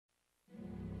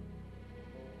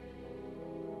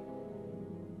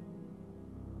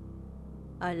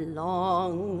A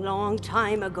long, long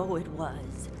time ago it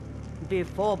was,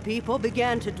 before people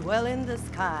began to dwell in the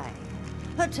sky.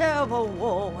 A terrible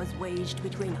war was waged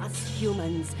between us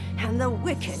humans and the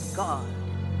wicked god.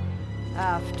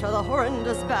 After the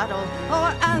horrendous battle,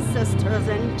 our ancestors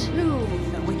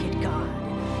entombed the wicked god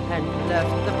and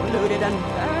left the polluted and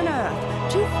barren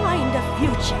earth to find a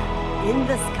future in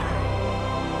the sky.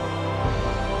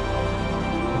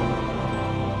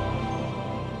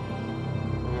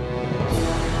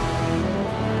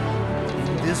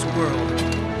 In this world,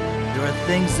 there are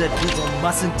things that people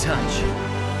mustn't touch.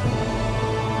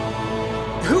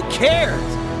 Who cares?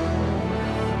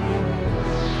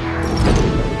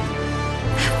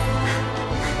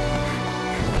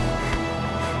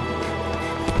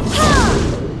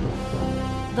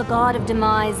 The god of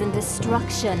demise and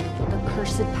destruction, the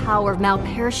cursed power of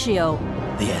Malpertio.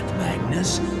 The Ant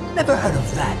Magnus? Never heard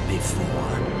of that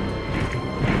before.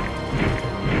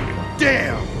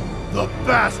 Damn! The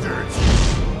bastards!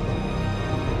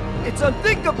 It's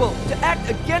unthinkable to act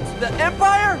against the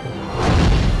Empire?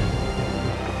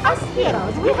 Us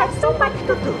heroes, we have so much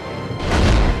to do.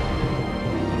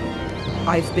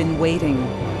 I've been waiting.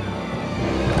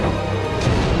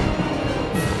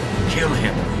 Kill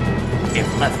him. If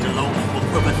left alone, he will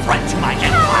prove a threat to my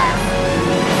empire.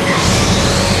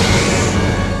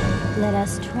 Let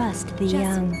us trust the Just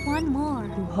young, one more.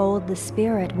 who hold the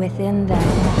spirit within them.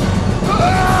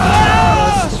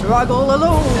 The struggle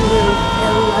alone will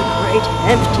fill a great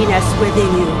emptiness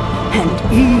within you and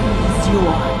ease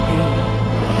your pain.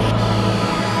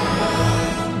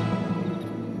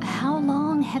 How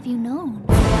long have you known?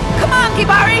 Come on,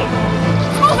 Kibari!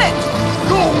 Move it!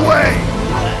 Go away!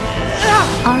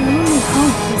 Our only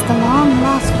hope is the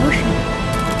long-lost ocean.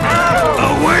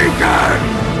 Awaken!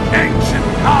 Ancient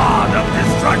god of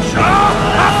destruction!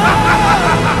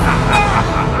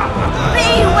 Be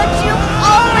what you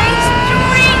always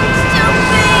dreamed to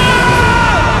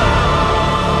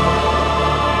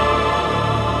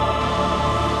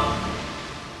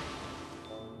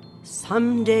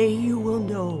Someday you will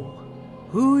know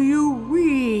who you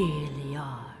really